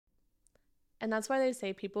And that's why they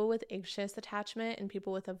say people with anxious attachment and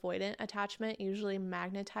people with avoidant attachment usually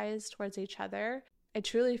magnetize towards each other. I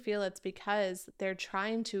truly feel it's because they're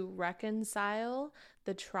trying to reconcile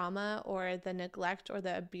the trauma or the neglect or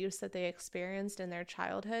the abuse that they experienced in their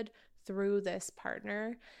childhood through this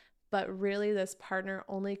partner. But really, this partner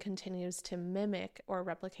only continues to mimic or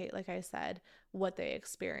replicate, like I said, what they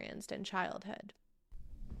experienced in childhood.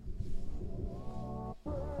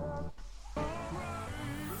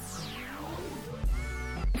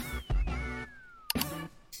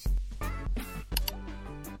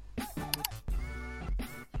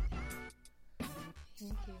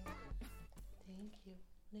 Thank you. Thank you.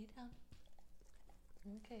 Lay down.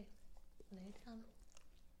 Okay. Lay down.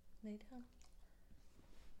 Lay down.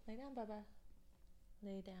 Lay down, Bubba.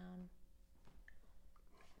 Lay down.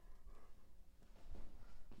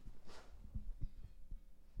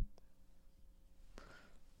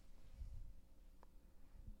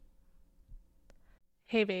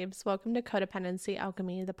 Hey babes, welcome to Codependency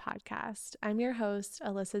Alchemy, the podcast. I'm your host,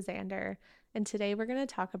 Alyssa Zander, and today we're going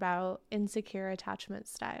to talk about insecure attachment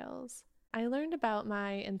styles. I learned about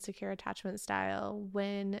my insecure attachment style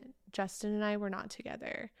when Justin and I were not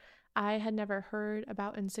together. I had never heard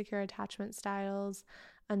about insecure attachment styles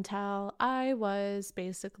until I was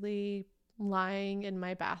basically lying in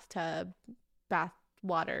my bathtub, bath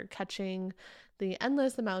water, catching the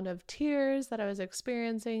endless amount of tears that I was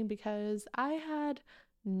experiencing because I had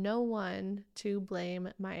no one to blame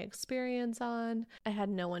my experience on. I had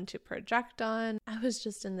no one to project on. I was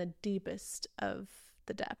just in the deepest of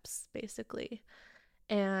the depths, basically.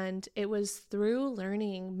 And it was through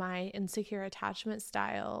learning my insecure attachment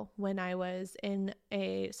style when I was in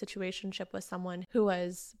a situationship with someone who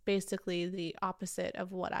was basically the opposite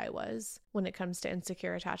of what I was when it comes to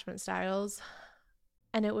insecure attachment styles.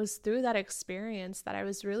 And it was through that experience that I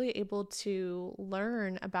was really able to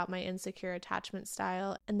learn about my insecure attachment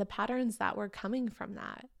style and the patterns that were coming from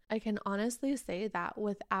that. I can honestly say that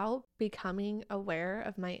without becoming aware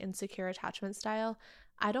of my insecure attachment style,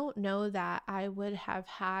 I don't know that I would have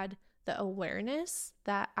had the awareness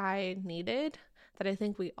that I needed, that I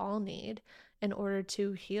think we all need, in order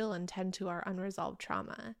to heal and tend to our unresolved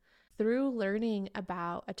trauma. Through learning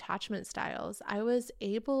about attachment styles, I was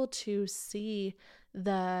able to see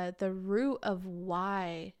the root of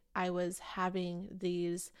why I was having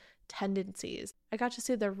these tendencies. I got to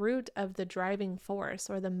see the root of the driving force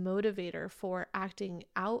or the motivator for acting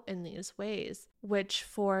out in these ways, which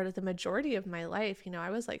for the majority of my life, I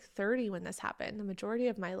was like 30 when this happened. The majority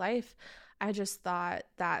of my life, I just thought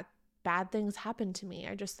that bad things happened to me.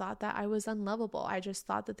 I just thought that I was unlovable. I just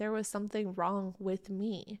thought that there was something wrong with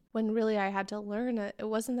me. When really I had to learn it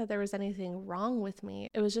wasn't that there was anything wrong with me.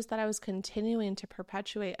 It was just that I was continuing to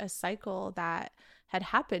perpetuate a cycle that had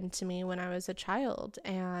happened to me when I was a child.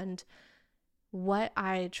 And what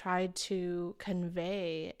I tried to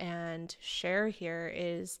convey and share here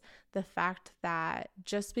is the fact that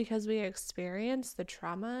just because we experience the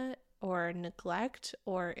trauma or neglect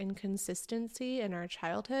or inconsistency in our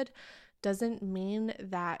childhood doesn't mean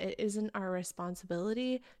that it isn't our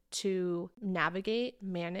responsibility to navigate,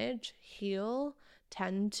 manage, heal,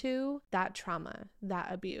 tend to that trauma, that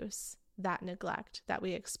abuse, that neglect that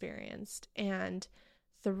we experienced. And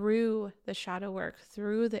through the shadow work,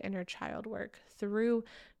 through the inner child work, through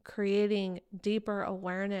creating deeper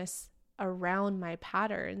awareness around my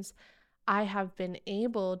patterns, I have been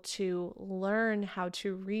able to learn how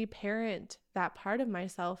to reparent that part of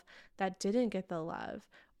myself that didn't get the love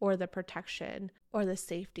or the protection or the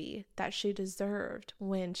safety that she deserved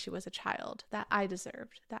when she was a child, that I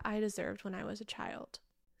deserved when I was a child.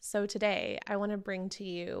 So today, I want to bring to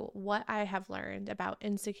you what I have learned about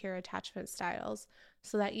insecure attachment styles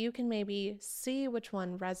so that you can maybe see which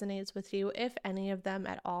one resonates with you, if any of them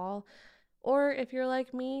at all, or if you're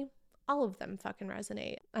like me, all of them fucking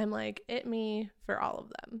resonate. I'm like, it me for all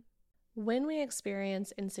of them. When we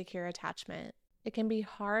experience insecure attachment, it can be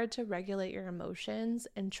hard to regulate your emotions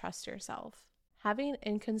and trust yourself. Having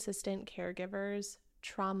inconsistent caregivers,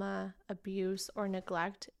 trauma, abuse, or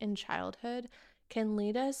neglect in childhood can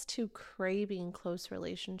lead us to craving close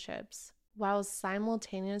relationships while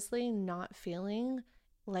simultaneously not feeling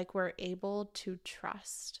like we're able to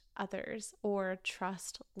trust others or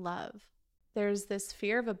trust love. There's this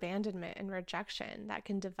fear of abandonment and rejection that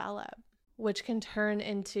can develop, which can turn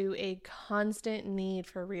into a constant need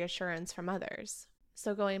for reassurance from others.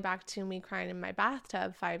 So going back to me crying in my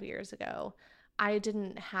bathtub 5 years ago, I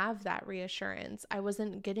didn't have that reassurance. I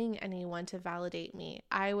wasn't getting anyone to validate me.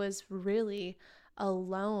 I was really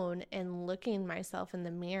alone and looking myself in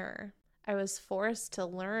the mirror. I was forced to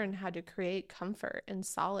learn how to create comfort and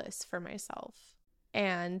solace for myself.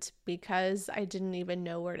 And because I didn't even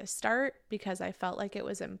know where to start, because I felt like it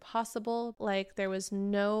was impossible, like there was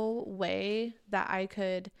no way that I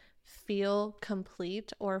could feel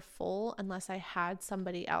complete or full unless I had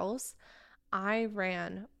somebody else, I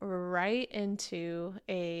ran right into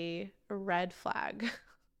a red flag.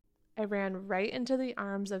 I ran right into the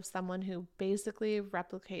arms of someone who basically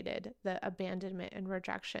replicated the abandonment and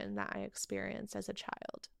rejection that I experienced as a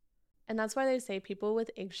child. And that's why they say people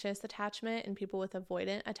with anxious attachment and people with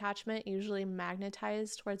avoidant attachment usually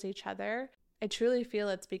magnetize towards each other. I truly feel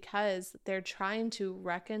it's because they're trying to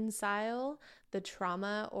reconcile the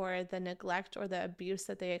trauma or the neglect or the abuse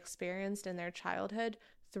that they experienced in their childhood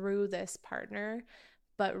through this partner.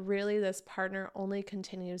 But really, this partner only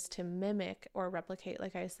continues to mimic or replicate,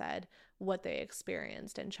 like I said, what they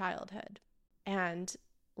experienced in childhood. And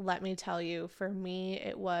let me tell you, for me,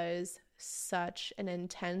 it was such an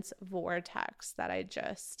intense vortex that I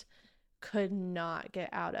just could not get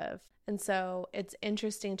out of. And so it's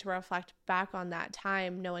interesting to reflect back on that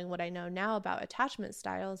time, knowing what I know now about attachment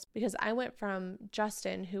styles, because I went from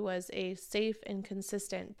Justin, who was a safe and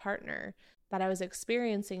consistent partner that I was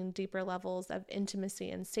experiencing deeper levels of intimacy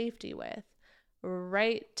and safety with,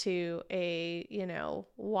 right to a,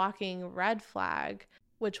 walking red flag,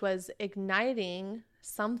 which was igniting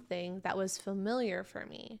something that was familiar for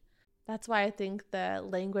me. That's why I think the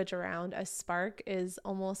language around a spark is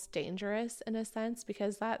almost dangerous in a sense,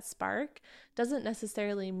 because that spark doesn't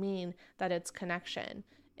necessarily mean that it's connection.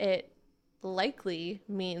 It likely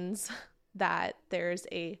means that there's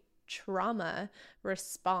a trauma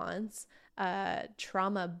response, a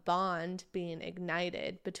trauma bond being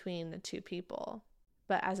ignited between the two people.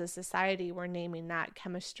 But as a society, we're naming that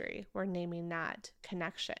chemistry, we're naming that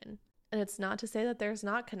connection. And it's not to say that there's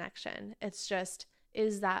not connection. It's just,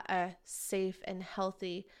 is that a safe and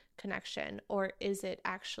healthy connection, or is it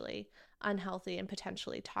actually unhealthy and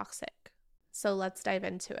potentially toxic? So let's dive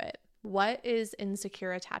into it. What is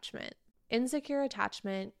insecure attachment? Insecure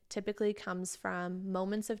attachment typically comes from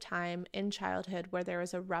moments of time in childhood where there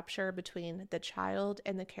was a rupture between the child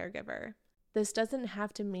and the caregiver. This doesn't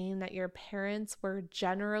have to mean that your parents were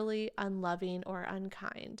generally unloving or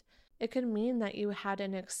unkind. It could mean that you had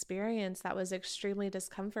an experience that was extremely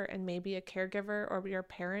discomfort and maybe a caregiver or your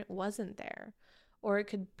parent wasn't there. Or it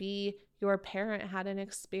could be your parent had an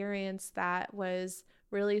experience that was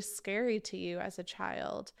really scary to you as a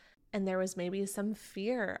child, and there was maybe some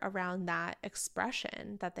fear around that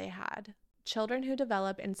expression that they had. Children who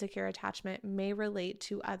develop insecure attachment may relate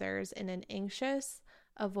to others in an anxious,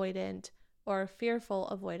 avoidant, or fearful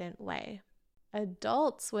avoidant way.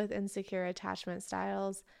 Adults with insecure attachment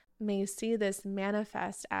styles may see this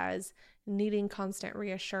manifest as needing constant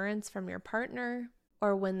reassurance from your partner,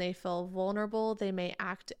 or when they feel vulnerable, they may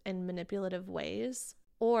act in manipulative ways,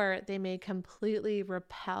 or they may completely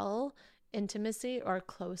repel intimacy or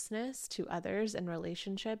closeness to others in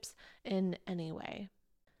relationships in any way.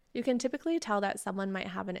 You can typically tell that someone might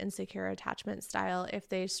have an insecure attachment style if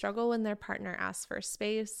they struggle when their partner asks for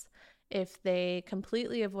space, if they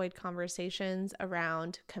completely avoid conversations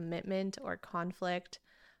around commitment or conflict,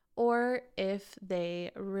 or if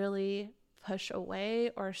they really push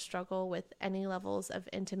away or struggle with any levels of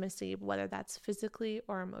intimacy, whether that's physically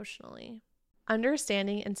or emotionally.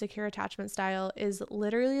 Understanding insecure attachment style is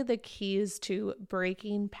literally the keys to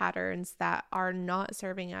breaking patterns that are not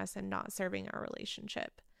serving us and not serving our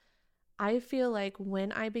relationship. I feel like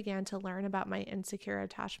when I began to learn about my insecure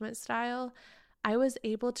attachment style, I was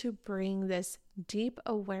able to bring this deep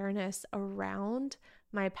awareness around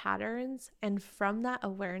my patterns. And from that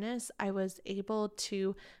awareness, I was able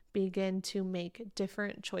to begin to make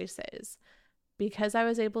different choices. Because I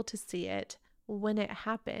was able to see it, when it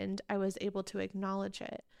happened, I was able to acknowledge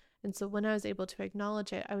it. And so when I was able to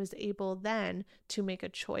acknowledge it, I was able then to make a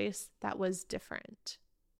choice that was different.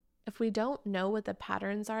 If we don't know what the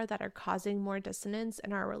patterns are that are causing more dissonance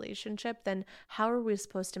in our relationship, then how are we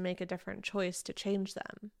supposed to make a different choice to change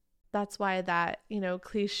them? That's why that,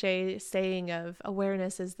 cliche saying of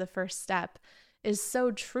awareness is the first step is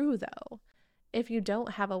so true, though. If you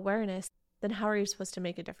don't have awareness, then how are you supposed to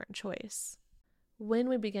make a different choice? When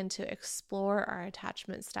we begin to explore our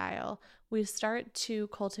attachment style, we start to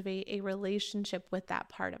cultivate a relationship with that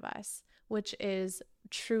part of us, which is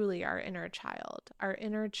truly our inner child. Our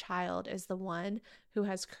inner child is the one who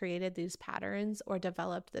has created these patterns or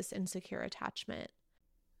developed this insecure attachment.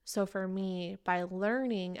 So for me, by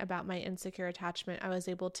learning about my insecure attachment, I was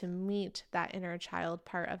able to meet that inner child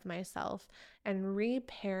part of myself and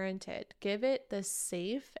reparent it, give it the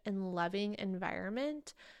safe and loving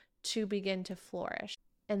environment to begin to flourish.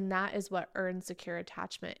 And that is what earned secure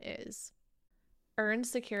attachment is. Earned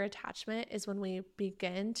secure attachment is when we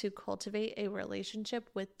begin to cultivate a relationship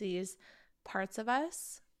with these parts of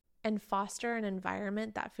us and foster an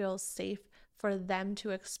environment that feels safe for them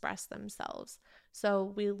to express themselves.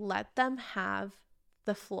 So we let them have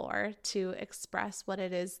the floor to express what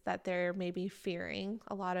it is that they're maybe fearing.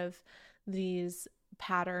 A lot of these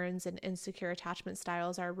patterns and insecure attachment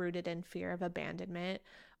styles are rooted in fear of abandonment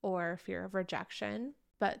or fear of rejection.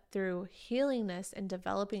 But through healing this and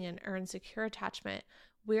developing an earned secure attachment,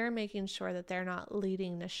 we're making sure that they're not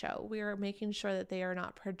leading the show. We are making sure that they are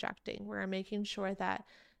not projecting. We're making sure that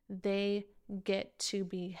they get to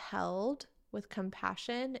be held with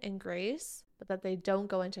compassion and grace, but that they don't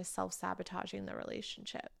go into self-sabotaging the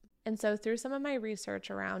relationship. And so through some of my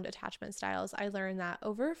research around attachment styles, I learned that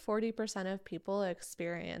over 40% of people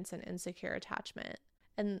experience an insecure attachment.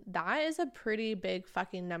 And that is a pretty big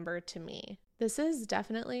fucking number to me. This is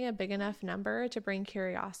definitely a big enough number to bring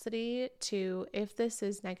curiosity to if this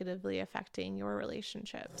is negatively affecting your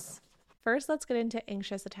relationships. First, let's get into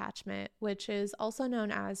anxious attachment, which is also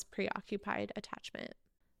known as preoccupied attachment.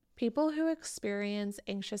 People who experience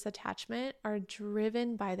anxious attachment are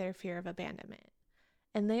driven by their fear of abandonment,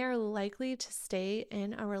 and they are likely to stay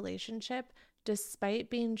in a relationship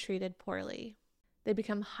despite being treated poorly. They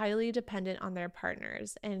become highly dependent on their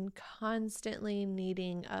partners and constantly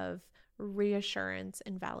needing of reassurance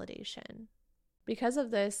and validation. Because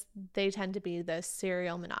of this, they tend to be the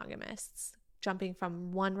serial monogamists, jumping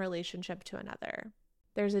from one relationship to another.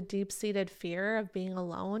 There's a deep-seated fear of being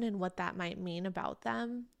alone and what that might mean about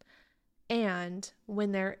them. And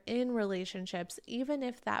when they're in relationships, even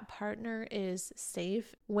if that partner is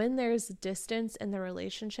safe, when there's distance in the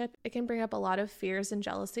relationship, it can bring up a lot of fears and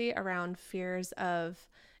jealousy around fears of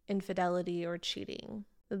infidelity or cheating.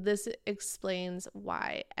 This explains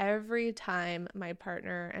why every time my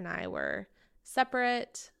partner and I were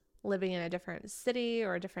separate, living in a different city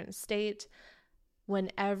or a different state,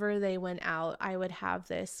 whenever they went out, I would have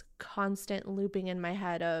this constant looping in my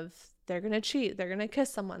head of they're going to cheat, they're going to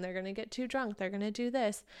kiss someone, they're going to get too drunk, they're going to do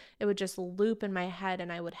this. It would just loop in my head,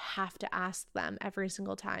 and I would have to ask them every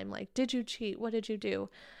single time, like, did you cheat? What did you do?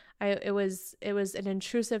 It was an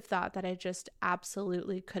intrusive thought that I just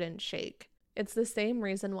absolutely couldn't shake. It's the same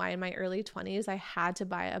reason why in my early 20s I had to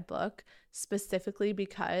buy a book specifically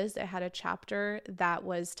because it had a chapter that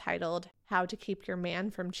was titled How to Keep Your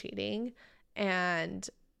Man from Cheating. And,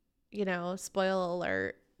 spoiler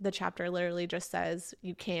alert, the chapter literally just says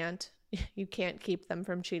you can't keep them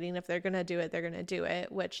from cheating. If they're going to do it, they're going to do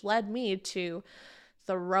it, which led me to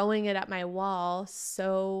throwing it at my wall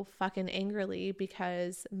so fucking angrily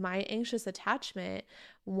because my anxious attachment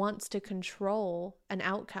wants to control an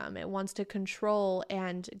outcome. It wants to control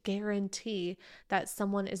and guarantee that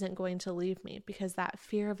someone isn't going to leave me because that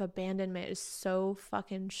fear of abandonment is so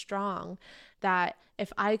fucking strong that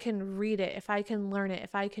if I can read it, if I can learn it,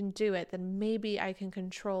 if I can do it, then maybe I can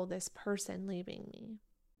control this person leaving me.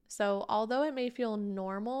 So although it may feel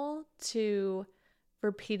normal to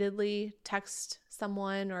repeatedly text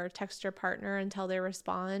someone or text your partner until they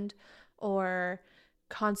respond, or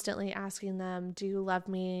constantly asking them, do you love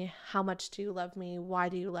me? How much do you love me? Why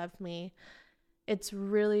do you love me? It's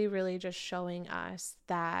really, really just showing us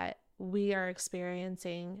that we are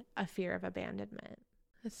experiencing a fear of abandonment.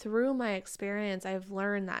 Through my experience, I've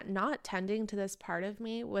learned that not tending to this part of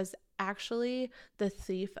me was actually the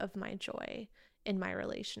thief of my joy in my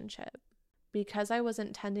relationship. Because I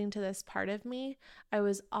wasn't tending to this part of me, I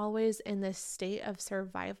was always in this state of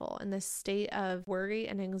survival, in this state of worry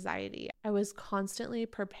and anxiety. I was constantly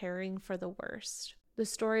preparing for the worst. The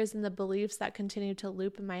stories and the beliefs that continued to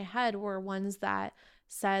loop in my head were ones that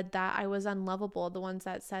said that I was unlovable, the ones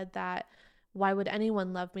that said that why would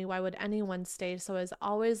anyone love me? Why would anyone stay? So I was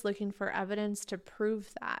always looking for evidence to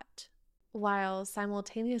prove that, while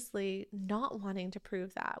simultaneously not wanting to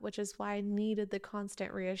prove that, which is why I needed the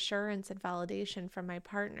constant reassurance and validation from my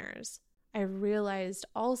partners. I realized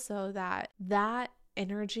also that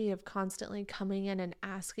energy of constantly coming in and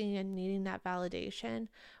asking and needing that validation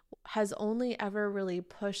has only ever really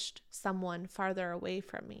pushed someone farther away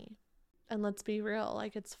from me. And let's be real,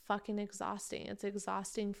 like, it's fucking exhausting. It's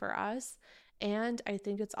exhausting for us, and I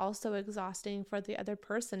think it's also exhausting for the other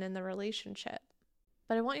person in the relationship.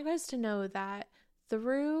 But I want you guys to know that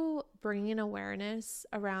through bringing awareness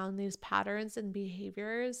around these patterns and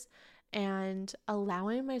behaviors and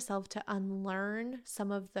allowing myself to unlearn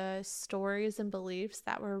some of the stories and beliefs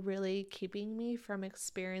that were really keeping me from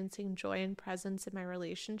experiencing joy and presence in my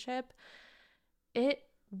relationship, it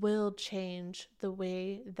will change the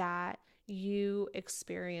way that you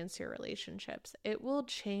experience your relationships. It will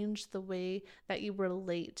change the way that you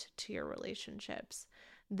relate to your relationships.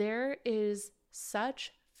 There is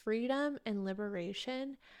such freedom and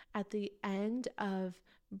liberation at the end of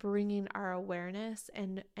bringing our awareness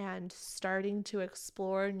and starting to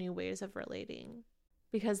explore new ways of relating.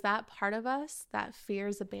 Because that part of us that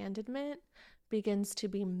fears abandonment begins to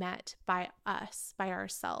be met by us, by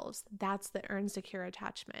ourselves. That's the earned secure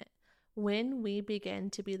attachment. When we begin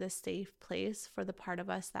to be the safe place for the part of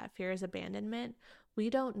us that fears abandonment, we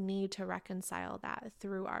don't need to reconcile that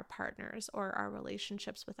through our partners or our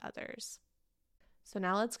relationships with others. So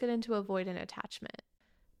now let's get into avoidant attachment.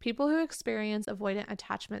 People who experience avoidant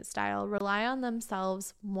attachment style rely on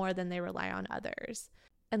themselves more than they rely on others,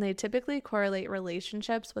 and they typically correlate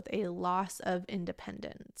relationships with a loss of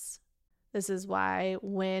independence. This is why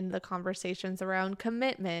when the conversations around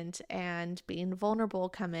commitment and being vulnerable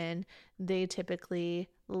come in, they typically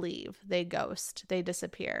leave, they ghost, they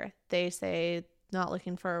disappear. They say, not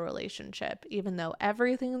looking for a relationship, even though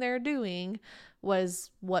everything they're doing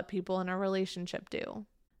was what people in a relationship do.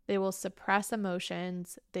 They will suppress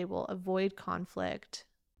emotions, they will avoid conflict,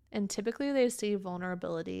 and typically they see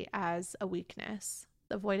vulnerability as a weakness.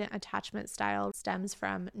 Avoidant attachment style stems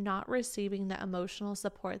from not receiving the emotional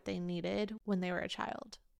support they needed when they were a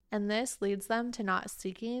child. And this leads them to not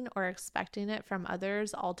seeking or expecting it from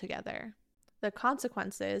others altogether. The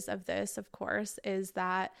consequences of this, of course, is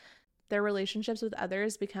that their relationships with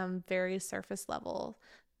others become very surface level.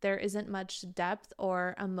 There isn't much depth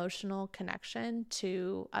or emotional connection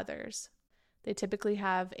to others. They typically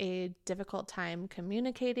have a difficult time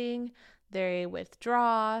communicating, they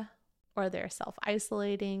withdraw, or they're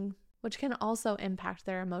self-isolating, which can also impact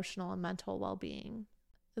their emotional and mental well-being.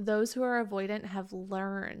 Those who are avoidant have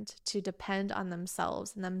learned to depend on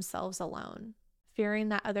themselves and themselves alone, fearing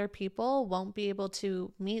that other people won't be able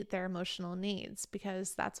to meet their emotional needs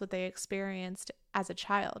because that's what they experienced as a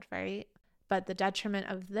child, right? But the detriment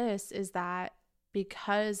of this is that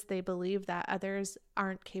because they believe that others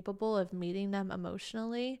aren't capable of meeting them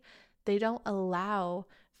emotionally, they don't allow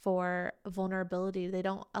for vulnerability. They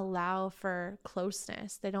don't allow for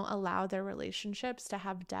closeness. They don't allow their relationships to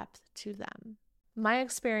have depth to them. My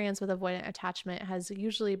experience with avoidant attachment has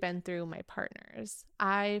usually been through my partners.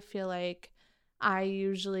 I feel like I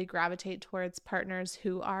usually gravitate towards partners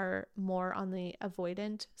who are more on the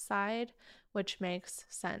avoidant side, which makes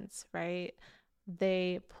sense, right?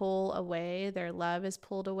 They pull away, their love is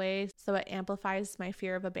pulled away, so it amplifies my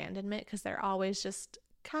fear of abandonment because they're always just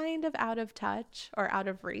kind of out of touch or out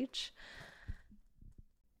of reach.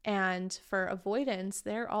 And for avoidance,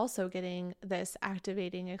 they're also getting this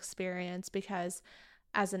activating experience because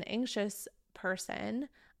as an anxious person,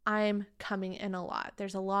 I'm coming in a lot.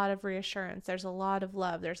 There's a lot of reassurance. There's a lot of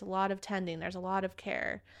love. There's a lot of tending. There's a lot of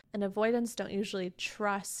care. And avoidants don't usually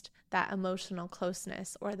trust that emotional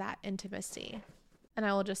closeness or that intimacy. And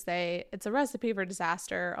I will just say it's a recipe for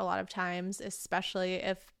disaster a lot of times, especially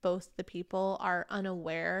if both the people are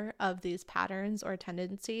unaware of these patterns or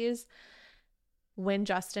tendencies. When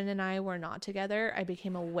Justin and I were not together, I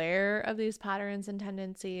became aware of these patterns and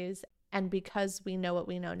tendencies. And because we know what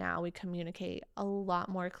we know now, we communicate a lot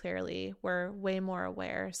more clearly. We're way more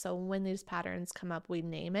aware. So when these patterns come up, we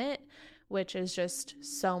name it, which is just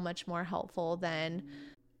so much more helpful than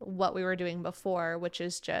what we were doing before, which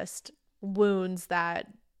is just wounds that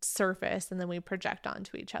surface and then we project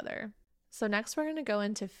onto each other. So next we're going to go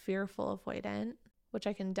into fearful avoidant, which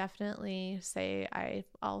I can definitely say I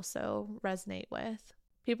also resonate with.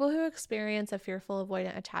 People who experience a fearful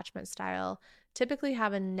avoidant attachment style typically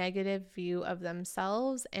have a negative view of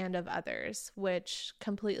themselves and of others, which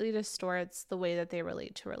completely distorts the way that they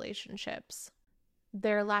relate to relationships.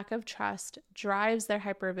 Their lack of trust drives their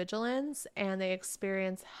hypervigilance, and they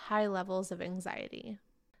experience high levels of anxiety.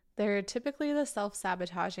 They're typically the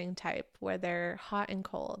self-sabotaging type where they're hot and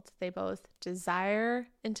cold. They both desire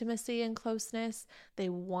intimacy and closeness. They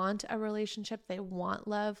want a relationship. They want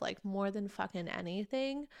love like more than fucking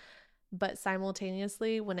anything. But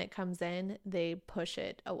simultaneously, when it comes in, they push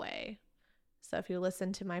it away. So if you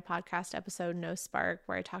listen to my podcast episode, No Spark,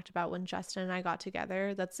 where I talked about when Justin and I got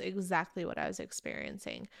together, that's exactly what I was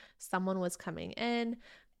experiencing. Someone was coming in,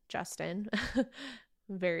 Justin,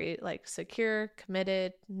 very secure,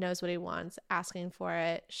 committed, knows what he wants, asking for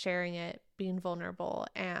it, sharing it, being vulnerable,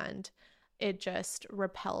 and it just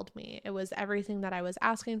repelled me. It was everything that I was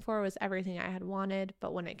asking for, was everything I had wanted,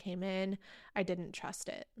 but when it came in, I didn't trust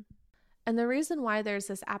it. And the reason why there's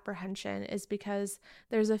this apprehension is because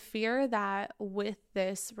there's a fear that with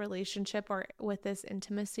this relationship or with this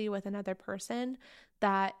intimacy with another person,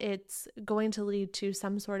 that it's going to lead to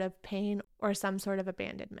some sort of pain or some sort of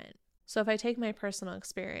abandonment. So if I take my personal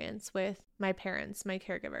experience with my parents, my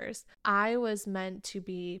caregivers, I was meant to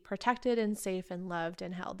be protected and safe and loved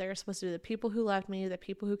and held. They're supposed to be the people who loved me, the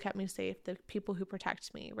people who kept me safe, the people who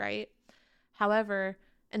protect me, right? However,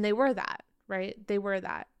 and they were that, right? They were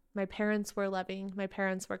that. My parents were loving, my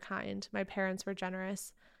parents were kind, my parents were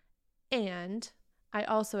generous, and I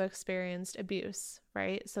also experienced abuse,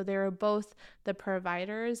 right? So they were both the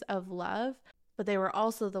providers of love, but they were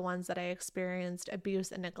also the ones that I experienced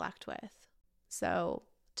abuse and neglect with. So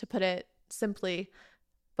to put it simply,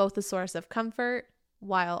 both a source of comfort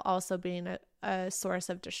while also being a source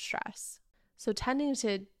of distress. So tending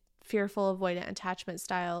to fearful avoidant attachment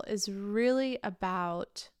style is really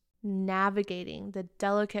about navigating the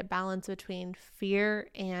delicate balance between fear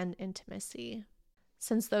and intimacy.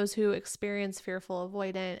 Since those who experience fearful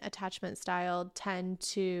avoidant attachment style tend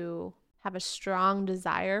to have a strong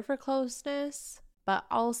desire for closeness, but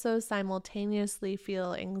also simultaneously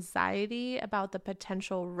feel anxiety about the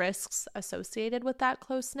potential risks associated with that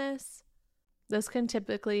closeness, this can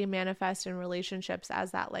typically manifest in relationships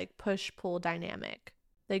as that like push-pull dynamic.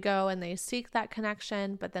 They go and they seek that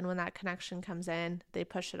connection, but then when that connection comes in, they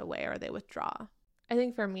push it away or they withdraw. I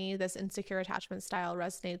think for me, this insecure attachment style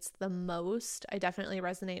resonates the most. I definitely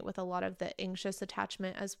resonate with a lot of the anxious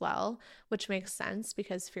attachment as well, which makes sense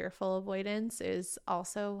because fearful avoidance is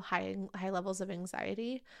also high levels of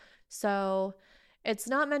anxiety. So it's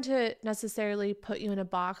not meant to necessarily put you in a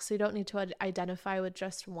box. So you don't need to identify with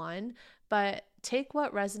just one, but take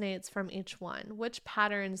what resonates from each one. Which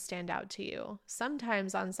patterns stand out to you?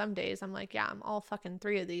 Sometimes on some days, I'm like, yeah, I'm all fucking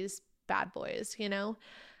 3 of these bad boys, you know?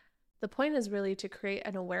 The point is really to create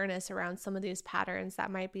an awareness around some of these patterns that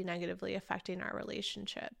might be negatively affecting our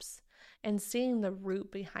relationships and seeing the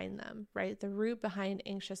root behind them, right? The root behind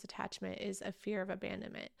anxious attachment is a fear of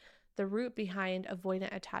abandonment. The root behind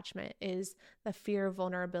avoidant attachment is the fear of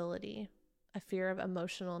vulnerability, a fear of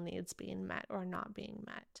emotional needs being met or not being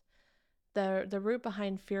met. The root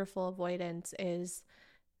behind fearful avoidance is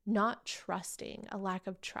not trusting, a lack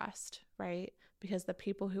of trust, right? Because the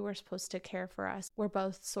people who were supposed to care for us were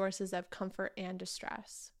both sources of comfort and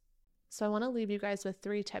distress. So I want to leave you guys with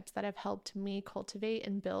 3 tips that have helped me cultivate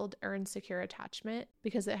and build earn secure attachment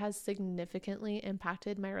because it has significantly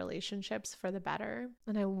impacted my relationships for the better.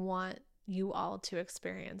 And I want you all to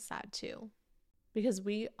experience that too. Because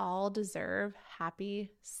we all deserve happy,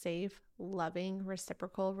 safe, loving,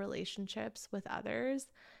 reciprocal relationships with others.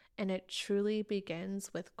 And it truly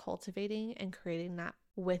begins with cultivating and creating that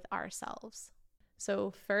with ourselves.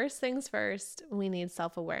 So first things first, we need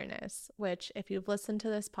self-awareness, which if you've listened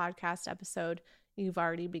to this podcast episode, you've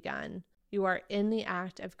already begun. You are in the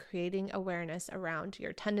act of creating awareness around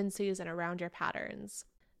your tendencies and around your patterns.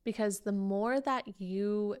 Because the more that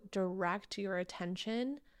you direct your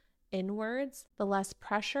attention inwards, the less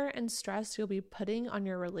pressure and stress you'll be putting on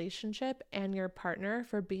your relationship and your partner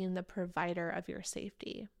for being the provider of your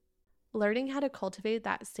safety. Learning how to cultivate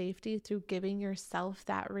that safety through giving yourself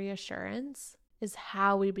that reassurance is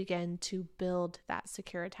how we begin to build that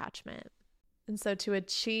secure attachment. And so to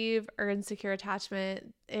achieve earn secure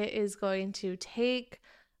attachment, it is going to take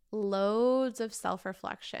loads of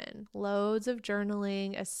self-reflection, loads of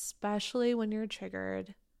journaling, especially when you're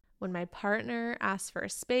triggered. When my partner asks for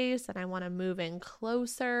space and I want to move in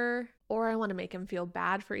closer, or I want to make him feel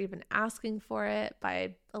bad for even asking for it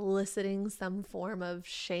by eliciting some form of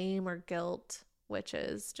shame or guilt, which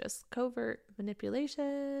is just covert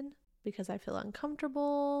manipulation because I feel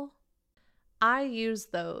uncomfortable. I use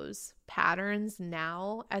those patterns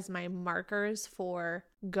now as my markers for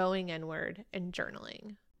going inward and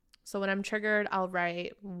journaling. So when I'm triggered, I'll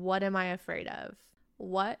write, what am I afraid of?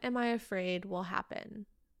 What am I afraid will happen?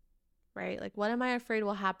 Right? Like, what am I afraid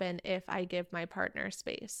will happen if I give my partner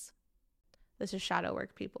space? This is shadow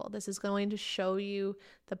work, people. This is going to show you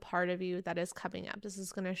the part of you that is coming up. This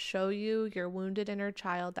is going to show you your wounded inner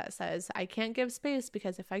child that says, I can't give space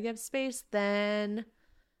because if I give space, then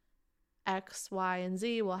X, Y, and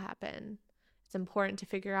Z will happen. It's important to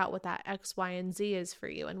figure out what that X, Y, and Z is for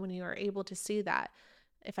you. And when you are able to see that,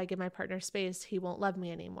 if I give my partner space, he won't love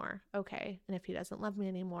me anymore. Okay. And if he doesn't love me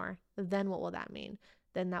anymore, then what will that mean?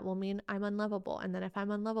 Then that will mean I'm unlovable. And then if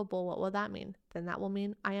I'm unlovable, what will that mean? Then that will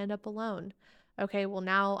mean I end up alone. Okay, well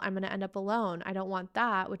now I'm going to end up alone. I don't want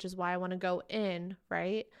that, which is why I want to go in,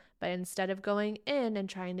 right? But instead of going in and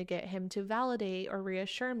trying to get him to validate or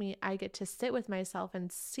reassure me, I get to sit with myself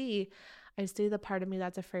and I see the part of me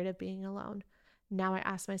that's afraid of being alone. Now I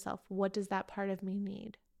ask myself, what does that part of me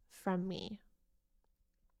need from me?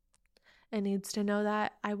 It needs to know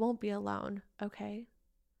that I won't be alone, okay?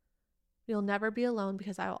 You'll never be alone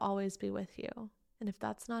because I will always be with you. And if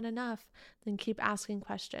that's not enough, then keep asking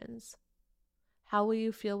questions. How will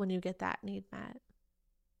you feel when you get that need met?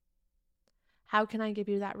 How can I give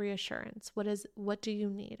you that reassurance? What do you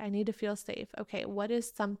need? I need to feel safe. Okay, what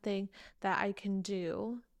is something that I can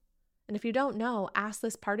do? And if you don't know, ask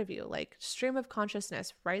this part of you, like stream of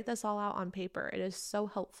consciousness, write this all out on paper. It is so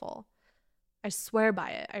helpful. I swear by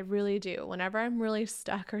it. I really do. Whenever I'm really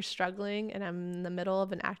stuck or struggling and I'm in the middle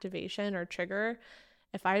of an activation or trigger,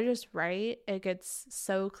 if I just write, it gets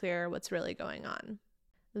so clear what's really going on.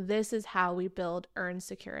 This is how we build earned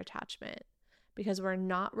secure attachment, because we're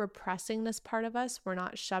not repressing this part of us. We're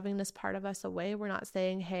not shoving this part of us away. We're not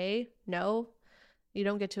saying, hey, no, you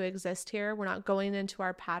don't get to exist here. We're not going into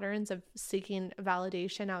our patterns of seeking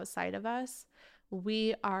validation outside of us.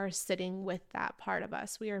 We are sitting with that part of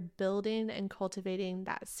us. We are building and cultivating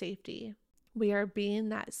that safety. We are being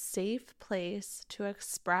that safe place to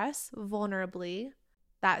express vulnerably,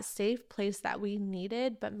 that safe place that we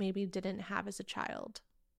needed but maybe didn't have as a child.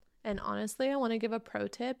 And honestly, I want to give a pro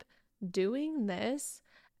tip. Doing this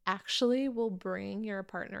actually will bring your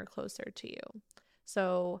partner closer to you.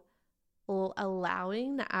 So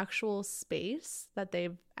allowing the actual space that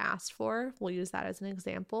they've asked for, we'll use that as an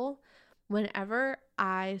example. Whenever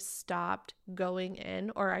I stopped going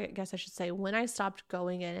in, or I guess I should say when I stopped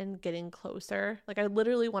going in and getting closer, like I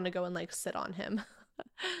literally want to go and like sit on him.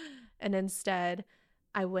 And instead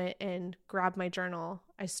I went and grabbed my journal.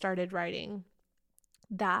 I started writing.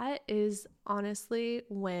 That is honestly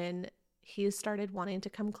when he started wanting to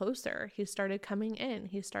come closer. He started coming in.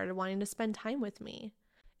 He started wanting to spend time with me.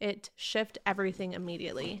 It shifted everything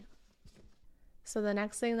immediately. So the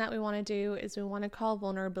next thing that we want to do is we want to call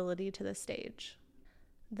vulnerability to the stage.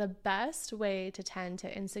 The best way to tend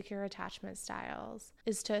to insecure attachment styles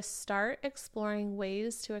is to start exploring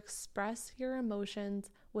ways to express your emotions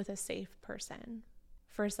with a safe person.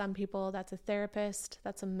 For some people, that's a therapist,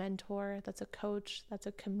 that's a mentor, that's a coach, that's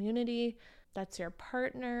a community, that's your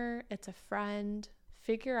partner, it's a friend.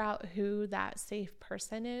 Figure out who that safe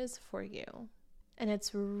person is for you. And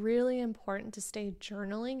it's really important to stay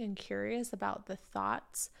journaling and curious about the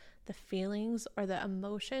thoughts, the feelings, or the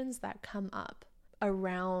emotions that come up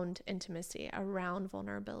around intimacy, around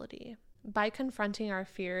vulnerability. By confronting our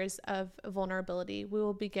fears of vulnerability, we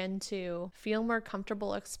will begin to feel more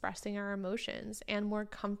comfortable expressing our emotions and more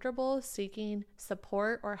comfortable seeking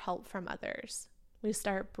support or help from others. We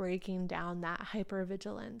start breaking down that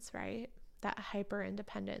hypervigilance, right? That hyper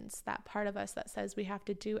independence, that part of us that says we have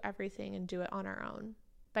to do everything and do it on our own.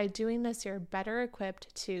 By doing this, you're better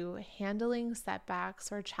equipped to handling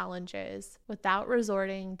setbacks or challenges without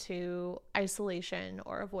resorting to isolation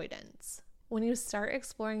or avoidance. When you start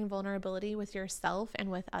exploring vulnerability with yourself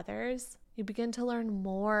and with others, you begin to learn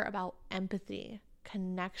more about empathy,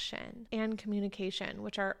 connection, and communication,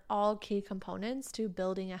 which are all key components to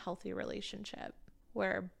building a healthy relationship,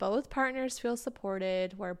 where both partners feel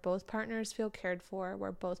supported, where both partners feel cared for,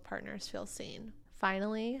 where both partners feel seen.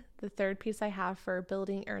 Finally, the third piece I have for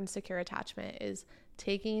building earned secure attachment is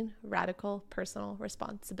taking radical personal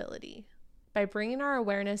responsibility. By bringing our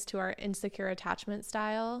awareness to our insecure attachment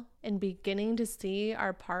style and beginning to see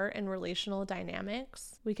our part in relational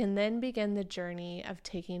dynamics, we can then begin the journey of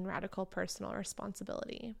taking radical personal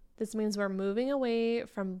responsibility. This means we're moving away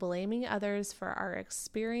from blaming others for our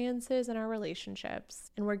experiences and our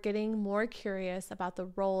relationships, and we're getting more curious about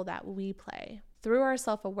the role that we play. Through our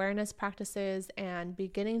self-awareness practices and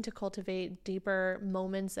beginning to cultivate deeper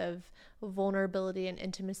moments of vulnerability and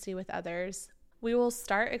intimacy with others, we will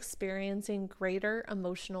start experiencing greater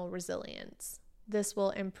emotional resilience. This will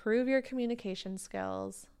improve your communication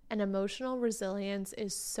skills, and emotional resilience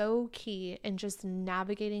is so key in just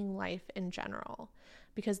navigating life in general,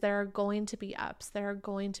 because there are going to be ups, there are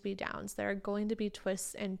going to be downs, there are going to be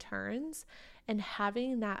twists and turns, and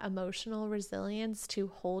having that emotional resilience to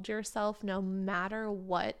hold yourself no matter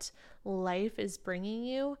what life is bringing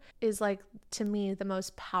you is, like, to me, the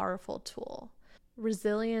most powerful tool.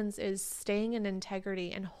 Resilience is staying in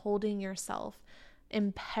integrity and holding yourself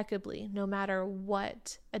impeccably no matter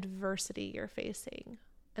what adversity you're facing.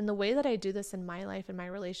 And the way that I do this in my life and my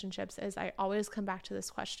relationships is I always come back to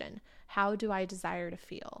this question: how do I desire to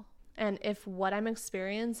feel? And if what I'm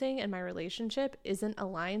experiencing in my relationship isn't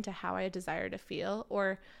aligned to how I desire to feel,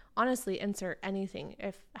 or honestly, insert anything,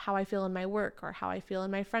 if how I feel in my work or how I feel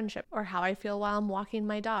in my friendship or how I feel while I'm walking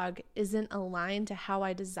my dog isn't aligned to how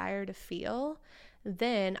I desire to feel,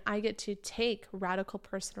 then I get to take radical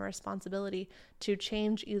personal responsibility to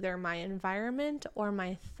change either my environment or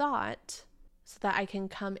my thought so that I can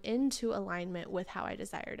come into alignment with how I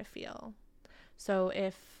desire to feel. So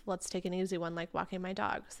let's take an easy one like walking my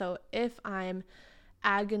dog. So if I'm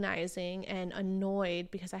agonizing and annoyed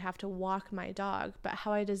because I have to walk my dog, but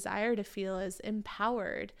how I desire to feel is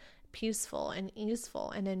empowered, peaceful, and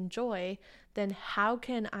easeful, and enjoy, then how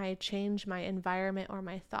can I change my environment or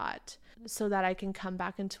my thought so that I can come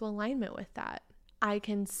back into alignment with that? I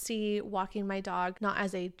can see walking my dog not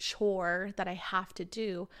as a chore that I have to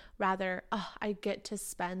do, rather, I get to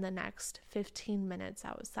spend the next 15 minutes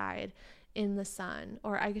outside in the sun,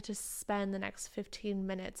 or I get to spend the next 15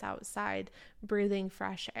 minutes outside breathing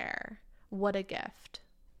fresh air. What a gift.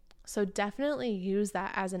 So definitely use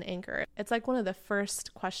that as an anchor. It's like one of the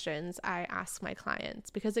first questions I ask my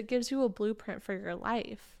clients because it gives you a blueprint for your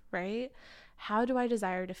life, right? How do I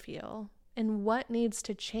desire to feel? And what needs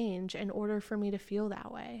to change in order for me to feel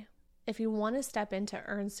that way? If you want to step into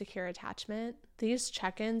earn secure attachment, these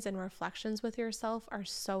check-ins and reflections with yourself are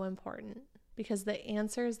so important because the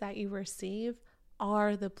answers that you receive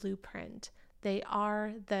are the blueprint. They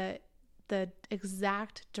are the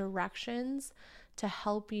exact directions to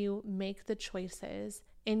help you make the choices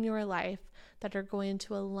in your life that are going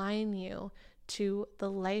to align you to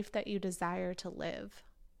the life that you desire to live,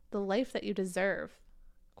 the life that you deserve,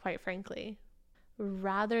 quite frankly,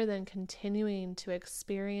 rather than continuing to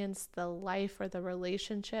experience the life or the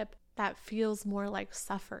relationship that feels more like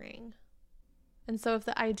suffering. And so if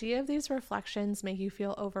the idea of these reflections make you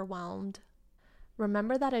feel overwhelmed,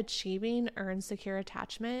 remember that achieving earn secure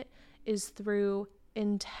attachment is through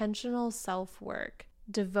intentional self-work,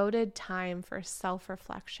 devoted time for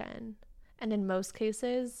self-reflection. And in most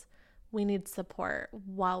cases, we need support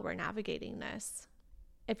while we're navigating this.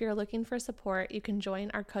 If you're looking for support, you can join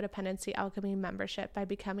our Codependency Alchemy membership by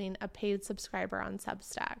becoming a paid subscriber on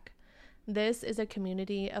Substack. This is a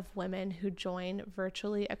community of women who join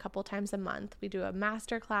virtually a couple times a month. We do a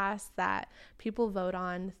masterclass that people vote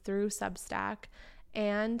on through Substack,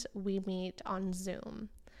 and we meet on Zoom.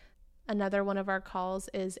 Another one of our calls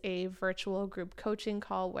is a virtual group coaching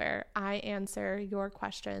call where I answer your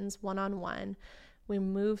questions one-on-one. We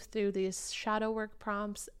move through these shadow work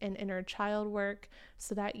prompts and inner child work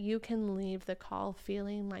so that you can leave the call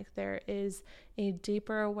feeling like there is a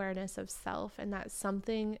deeper awareness of self and that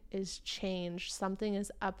something is changed, something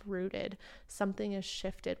is uprooted, something is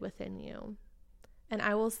shifted within you. And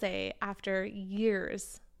I will say, after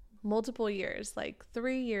years, multiple years, like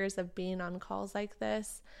 3 years of being on calls like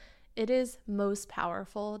this, it is most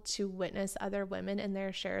powerful to witness other women in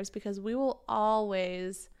their shares because we will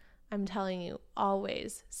always, I'm telling you,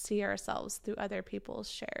 always see ourselves through other people's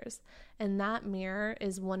shares. And that mirror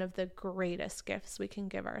is one of the greatest gifts we can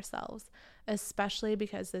give ourselves, especially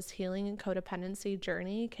because this healing and codependency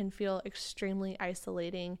journey can feel extremely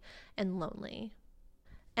isolating and lonely.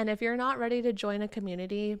 And if you're not ready to join a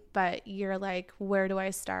community, but you're like, where do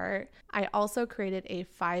I start? I also created a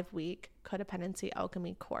 5-week Codependency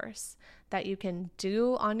Alchemy course that you can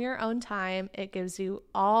do on your own time. It gives you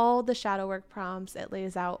all the shadow work prompts. It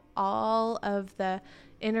lays out all of the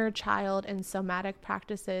inner child and somatic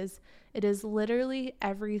practices. It is literally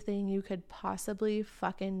everything you could possibly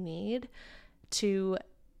fucking need to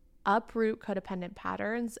uproot codependent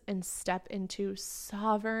patterns and step into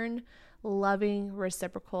sovereign, loving,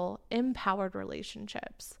 reciprocal, empowered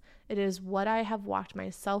relationships. It is what I have walked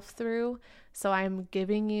myself through, so I'm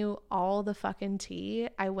giving you all the fucking tea.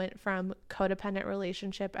 I went from codependent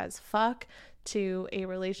relationship as fuck to a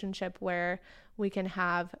relationship where we can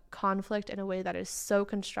have conflict in a way that is so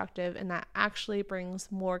constructive and that actually brings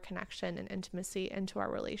more connection and intimacy into our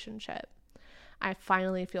relationship. I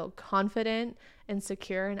finally feel confident and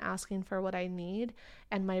secure in asking for what I need,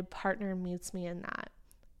 and my partner meets me in that.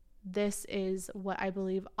 This is what I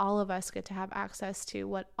believe all of us get to have access to,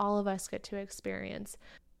 what all of us get to experience.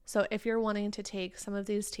 So if you're wanting to take some of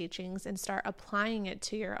these teachings and start applying it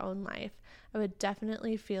to your own life, I would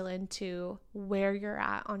definitely feel into where you're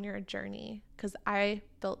at on your journey, because I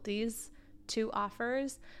built these 2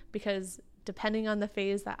 offers because depending on the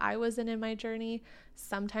phase that I was in my journey,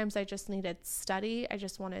 sometimes I just needed study. I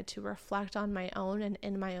just wanted to reflect on my own and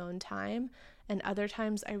in my own time. And other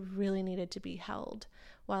times I really needed to be held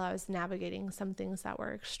while I was navigating some things that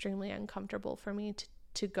were extremely uncomfortable for me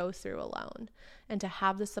to go through alone. And to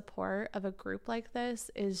have the support of a group like this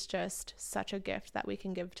is just such a gift that we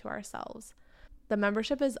can give to ourselves. The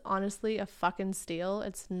membership is honestly a fucking steal.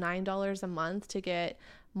 It's $9 a month to get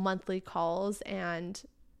monthly calls and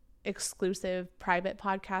exclusive private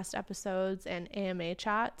podcast episodes and AMA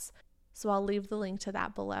chats. So I'll leave the link to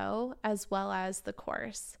that below, as well as the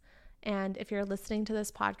course. And if you're listening to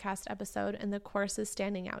this podcast episode and the course is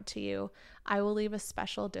standing out to you, I will leave a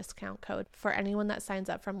special discount code for anyone that signs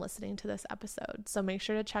up from listening to this episode. So make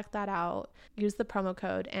sure to check that out. Use the promo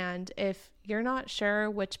code. And if you're not sure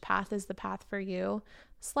which path is the path for you,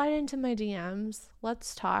 slide into my DMs.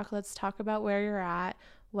 Let's talk. Let's talk about where you're at,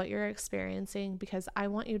 what you're experiencing, because I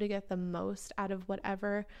want you to get the most out of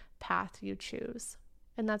whatever path you choose.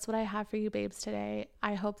 And that's what I have for you, babes, today.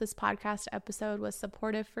 I hope this podcast episode was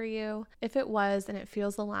supportive for you. If it was and it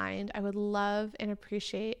feels aligned, I would love and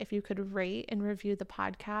appreciate if you could rate and review the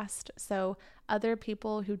podcast so other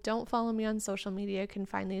people who don't follow me on social media can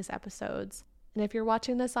find these episodes. And if you're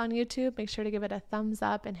watching this on YouTube, make sure to give it a thumbs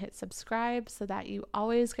up and hit subscribe so that you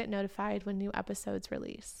always get notified when new episodes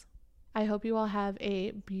release. I hope you all have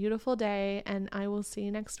a beautiful day, and I will see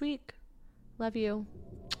you next week. Love you.